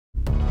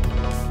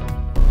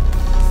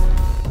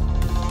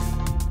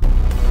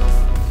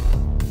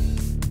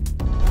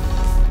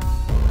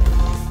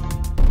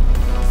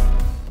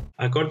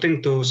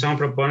According to some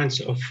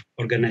proponents of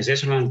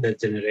organizational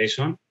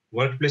degeneration,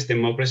 workplace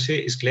democracy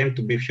is claimed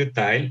to be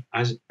futile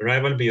as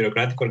rival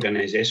bureaucratic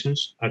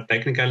organizations are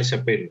technically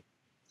superior.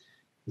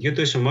 Due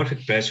to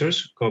isomorphic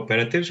pressures,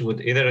 cooperatives would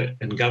either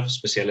engulf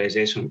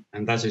specialization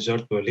and thus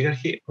resort to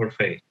oligarchy or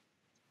fail.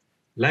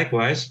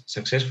 Likewise,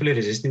 successfully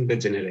resisting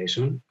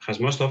degeneration has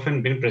most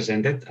often been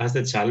presented as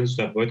the challenge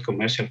to avoid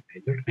commercial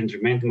failure and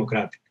remain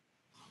democratic.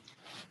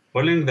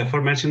 Following the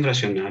aforementioned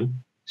rationale,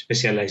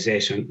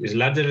 specialization is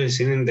largely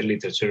seen in the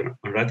literature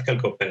on radical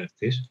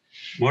cooperatives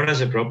more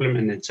as a problem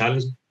and a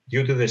challenge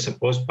due to the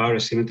supposed power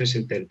asymmetries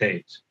it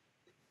entails.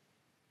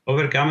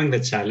 Overcoming the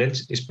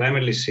challenge is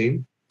primarily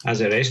seen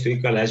as a race to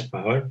equalize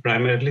power,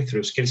 primarily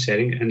through skill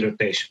sharing and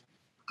rotation.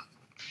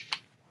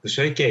 To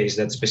showcase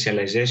that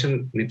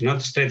specialization need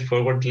not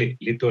straightforwardly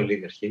lead to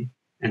oligarchy,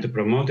 and to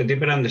promote a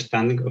deeper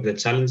understanding of the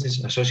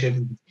challenges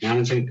associated with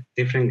managing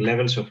differing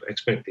levels of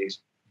expertise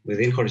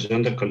within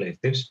horizontal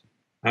collectives,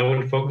 I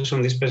will focus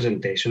on this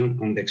presentation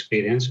on the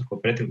experience of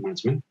cooperative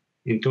management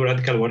in two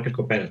radical worker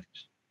cooperatives.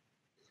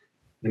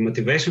 The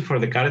motivation for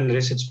the current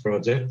research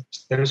project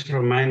stems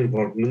from my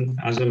involvement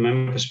as a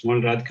member of a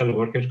small radical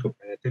worker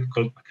cooperative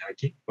called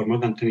Pagaki for more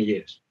than 10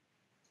 years.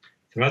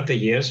 Throughout the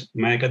years,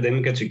 my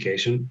academic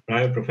education,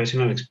 prior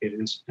professional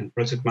experience, and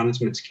project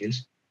management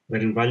skills were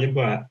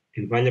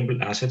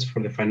invaluable assets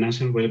for the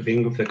financial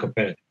well-being of the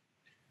cooperative,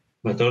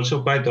 but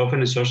also quite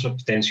often a source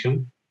of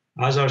tension,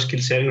 as our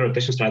skill-sharing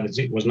rotation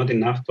strategy was not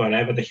enough to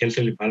arrive at a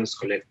healthily balanced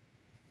collective.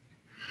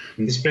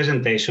 In this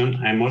presentation,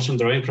 I am also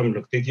drawing from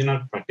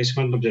longitudinal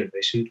participant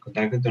observation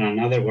conducted on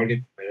another worker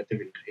cooperative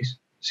in Greece,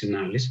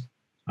 Synalis,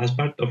 as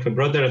part of a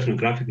broader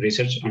ethnographic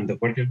research on the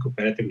worker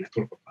cooperative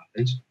network of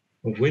Athens,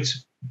 of which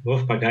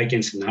both Pagaki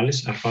and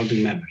Synalis are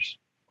founding members.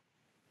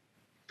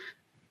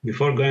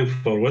 Before going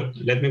forward,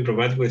 let me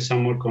provide with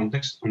some more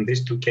context on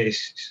these two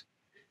cases,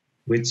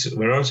 which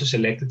were also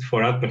selected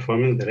for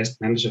outperforming the rest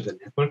members of the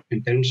network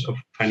in terms of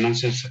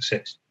financial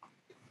success.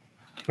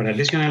 For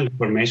additional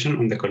information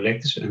on the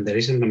collectives and the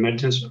recent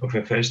emergence of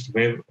a first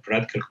wave of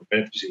radical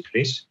cooperatives in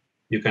Greece,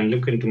 you can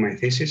look into my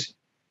thesis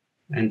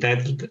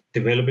entitled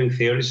Developing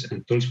Theories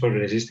and Tools for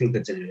Resisting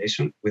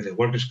Degeneration with the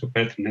Workers'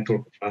 Cooperative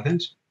Network of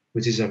Athens,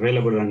 which is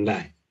available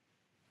online.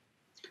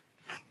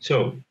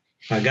 So,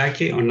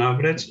 Pagaki, on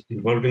average,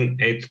 involving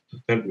 8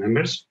 to 12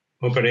 members,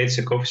 operates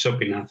a coffee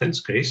shop in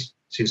Athens, Greece,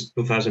 since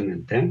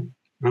 2010,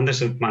 under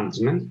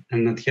self-management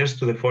and adheres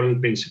to the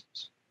following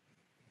principles: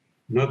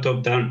 no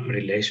top-down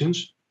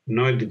relations,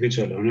 no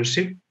individual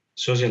ownership,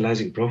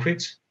 socializing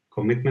profits,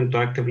 commitment to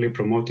actively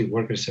promoting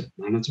worker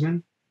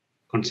self-management,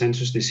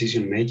 consensus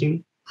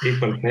decision-making,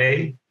 equal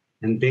pay,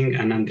 and being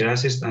an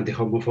anti-racist,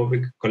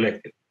 anti-homophobic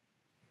collective.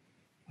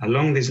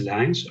 Along these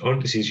lines, all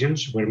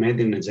decisions were made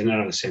in a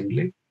General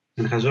Assembly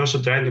and has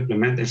also tried to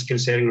implement a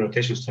skill-sharing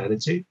rotation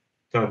strategy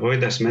to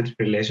avoid asymmetric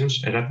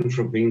relations erupting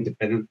from being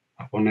dependent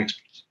upon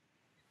experts.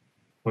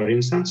 For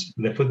instance,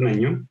 the food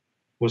menu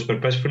was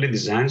purposefully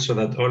designed so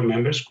that all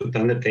members could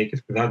undertake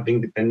it without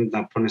being dependent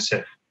upon a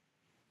chef.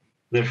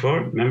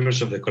 Therefore,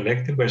 members of the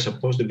collective were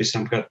supposed to be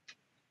somewhat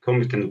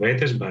competent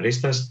waiters,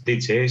 baristas,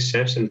 DJs,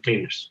 chefs, and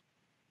cleaners.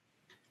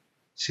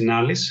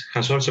 Synalis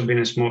has also been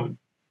a small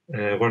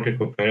worker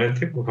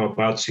cooperative of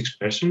about 6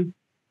 persons,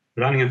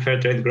 running a fair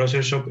trade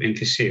grocery shop in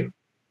Theseo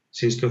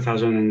since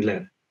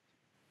 2011.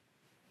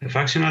 A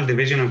factional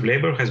division of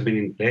labor has been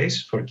in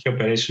place for key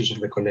operations of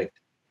the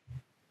collective.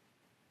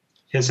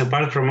 Hence,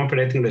 apart from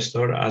operating the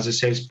store as a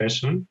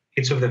salesperson,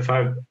 each of the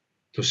 5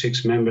 to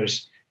 6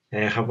 members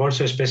have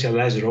also a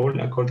specialized role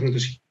according to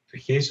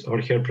his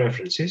or her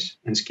preferences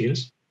and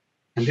skills,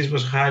 and this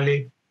was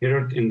highly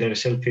mirrored in their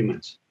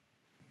self-image.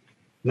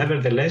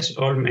 Nevertheless,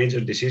 all major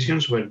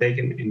decisions were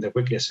taken in the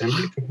weekly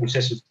assembly for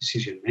consensus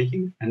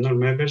decision-making, and all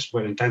members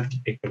were entitled to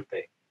equal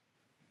pay.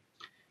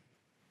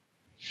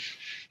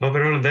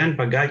 Overall, then,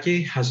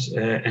 Pagaki has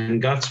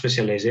engulfed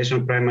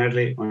specialization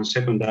primarily on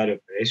secondary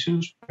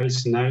operations, while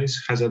Synalis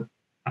has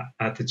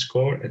at its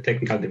core a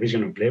technical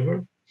division of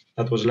labor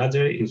that was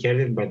largely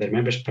inherited by their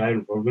members' prior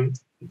involvement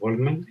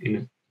in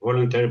a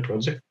voluntary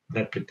project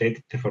that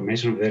predated the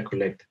formation of their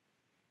collective.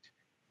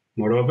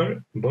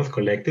 Moreover, both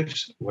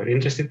collectives were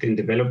interested in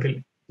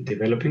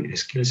developing a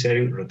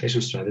skill-sharing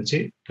rotation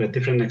strategy to a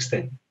different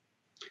extent.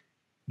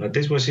 But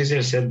this was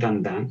easier said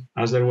than done,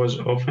 as there was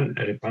often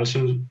a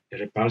repulsion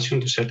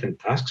to certain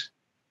tasks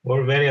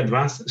or very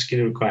advanced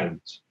skill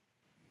requirements.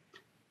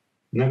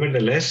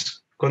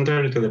 Nevertheless,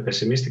 contrary to the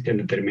pessimistic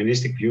and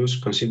deterministic views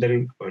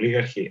considering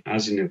oligarchy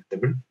as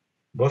inevitable,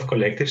 both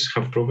collectives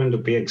have proven to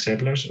be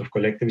exemplars of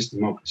collectivist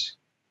democracy.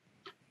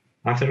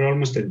 After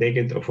almost a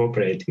decade of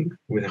operating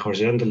with a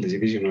horizontal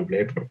division of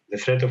labor, the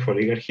threat of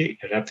oligarchy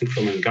erupting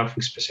from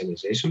engulfing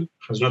specialization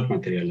has not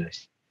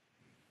materialized,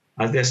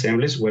 as the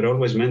assemblies were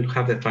always meant to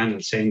have the final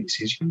say in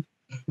decision,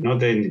 not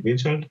the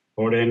individual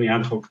or any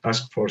ad hoc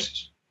task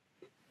forces.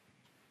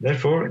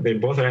 Therefore, they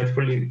both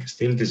rightfully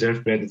still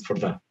deserve credit for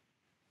that.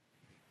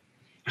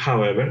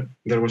 However,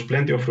 there was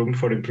plenty of room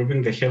for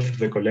improving the health of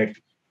the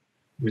collective,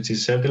 which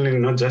is certainly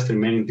not just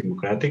remaining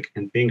democratic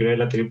and being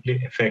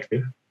relatively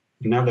effective,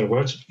 In other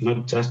words,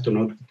 not just to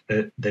not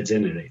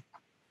degenerate.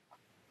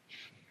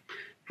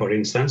 For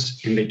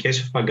instance, in the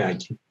case of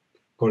Pagaki,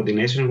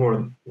 coordination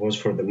was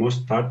for the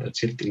most part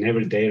achieved in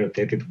everyday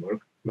rotated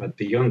work, but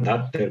beyond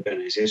that, the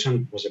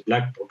organization was a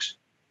black box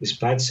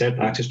despite shared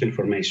access to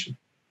information.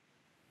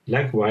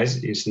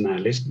 Likewise, in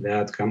Synalis, the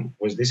outcome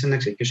was this an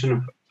execution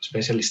of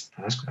specialist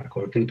tasks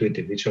according to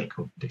individual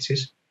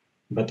competencies,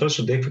 but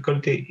also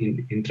difficulty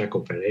in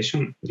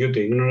intra-cooperation due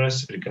to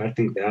ignorance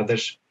regarding the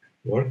other's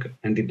work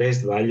and the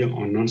based value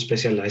on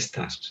non-specialized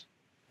tasks.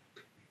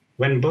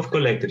 When both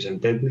collectives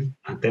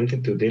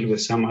attempted to deal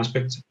with some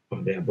aspects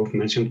of the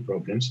above-mentioned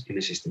problems in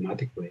a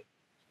systematic way,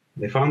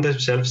 they found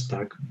themselves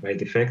stuck by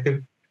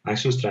defective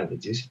action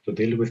strategies to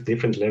deal with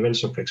different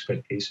levels of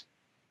expertise,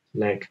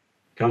 like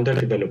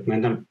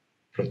counter-developmental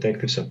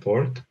protective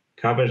support,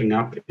 covering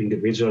up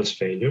individuals'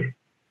 failure,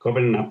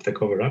 covering up the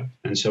cover-up,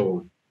 and so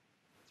on.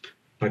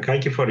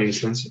 Pakaki, for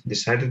instance,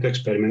 decided to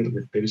experiment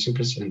with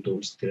principles and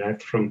tools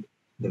derived from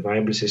the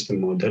viable system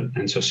model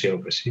and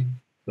sociocracy,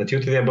 but due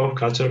to the above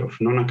culture of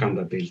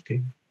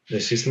non-accountability, the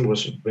system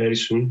was very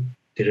soon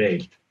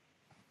derailed.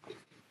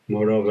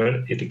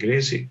 Moreover, it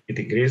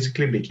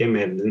increasingly became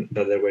evident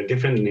that there were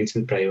different needs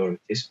and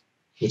priorities,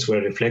 which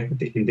were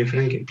reflected in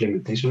different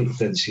implementation of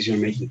the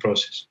decision-making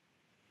process.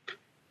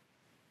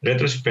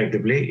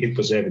 Retrospectively, it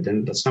was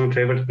evident that some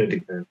favored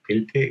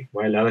predictability,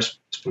 while others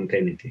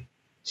spontaneity.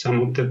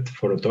 Some opted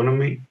for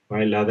autonomy,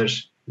 while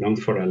others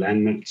longed for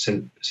alignment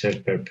and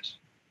self-purpose.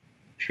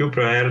 Few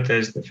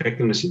prioritized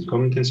effectiveness and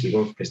competence in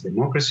workplace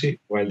democracy,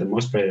 while the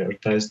most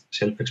prioritized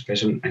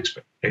self-expression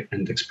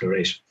and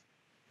exploration.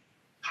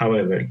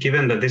 However,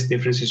 given that these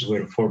differences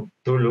were for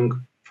too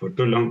long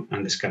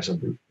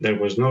undiscussable, there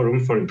was no room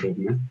for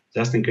improvement,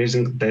 just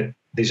increasing the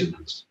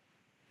dissonance.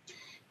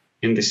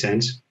 In this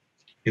sense,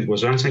 it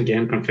was once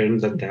again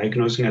confirmed that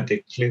diagnosing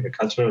adequately the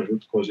cultural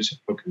root causes of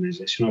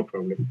organizational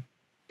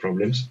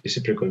problems is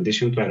a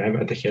precondition to arrive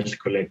at a healthy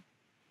collective.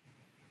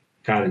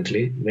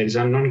 Currently, there is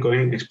an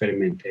ongoing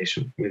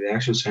experimentation with the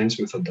action science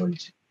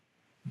methodology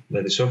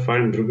that is so far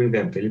improving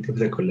the ability of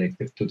the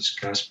collective to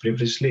discuss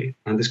previously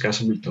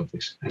undiscussable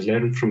topics and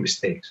learn from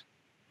mistakes.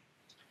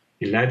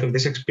 In light of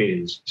this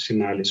experience,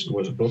 Synalis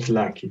was both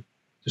lucky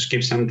to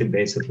skip some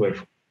debates that were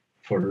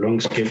for long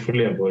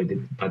skillfully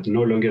avoided but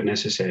no longer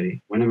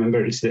necessary when a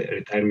member reached the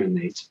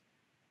retirement age,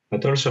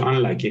 but also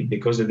unlucky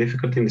because the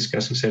difficulty in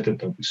discussing certain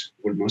topics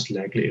will most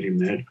likely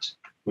reemerge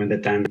when the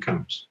time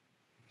comes.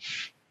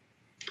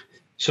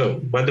 So,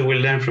 what do we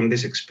learn from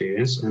this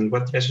experience, and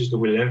what lessons do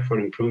we learn for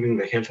improving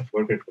the health of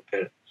worker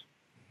cooperatives?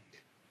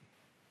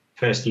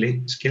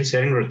 Firstly, skill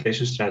sharing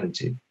rotation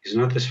strategy is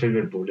not a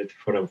silver bullet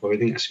for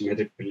avoiding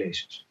asymmetric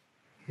relations.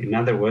 In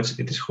other words,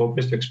 it is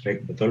hopeless to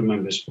expect that all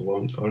members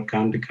won't or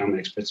can become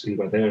experts in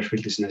whatever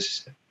field is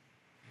necessary.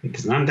 It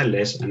is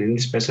nonetheless an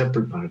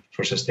indispensable part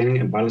for sustaining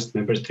a balanced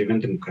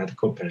members-driven democratic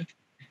cooperative,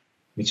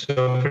 which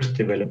offers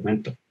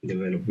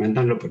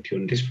developmental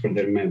opportunities for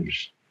their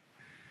members.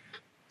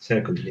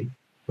 Secondly,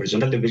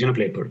 horizontal division of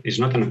labor is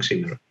not an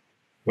oxymoron.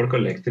 Work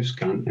collectives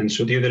can and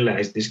should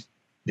utilize this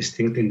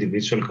distinct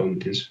individual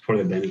competence for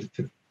the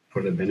benefit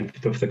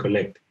of the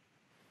collective.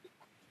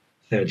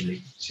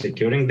 Thirdly,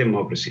 securing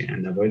democracy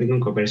and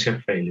avoiding commercial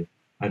failure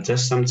are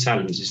just some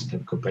challenges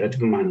that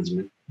cooperative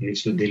management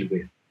needs to deal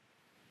with.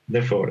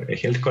 Therefore, a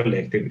healthy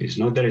collective is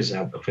not the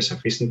result of a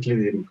sufficiently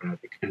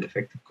democratic and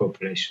effective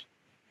cooperation.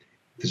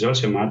 It is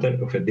also a matter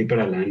of a deeper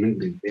alignment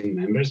between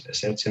members, a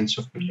shared sense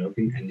of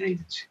belonging and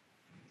agency.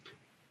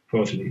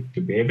 Fourthly,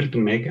 to be able to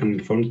make an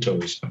informed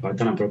choice about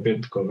an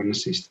appropriate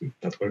governance system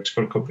that works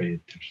for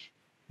cooperatives,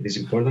 it is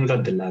important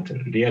that the latter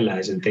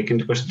realize and take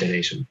into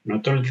consideration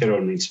not only their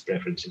own needs and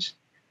preferences,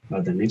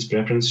 but the needs and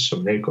preferences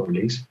of their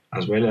colleagues,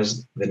 as well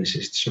as the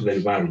necessities of the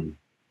environment.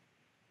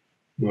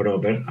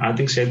 Moreover,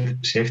 adding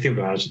safety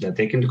valves that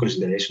take into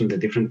consideration the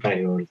different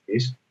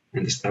priorities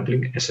and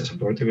establishing a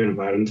supportive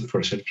environment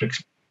for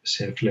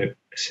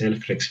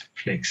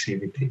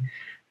self-flexivity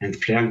and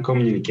frank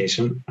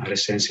communication are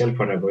essential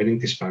for avoiding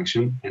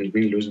dysfunction and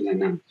win-lose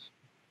dynamics.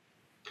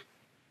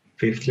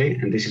 Fifthly,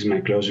 and this is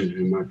my closing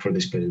remark for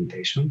this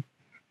presentation,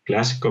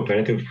 classic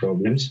cooperative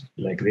problems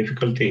like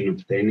difficulty in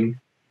obtaining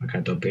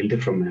accountability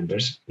from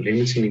members,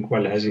 limits in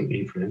equalizing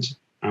influence,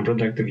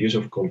 unproductive use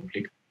of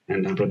conflict,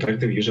 and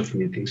unproductive use of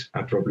meetings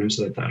are problems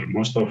that are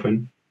most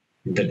often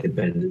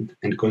interdependent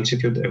and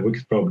constitute a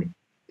wicked problem.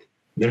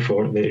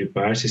 Therefore, they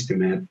require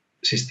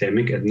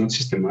systemic and not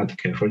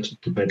systematic efforts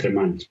to better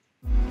manage.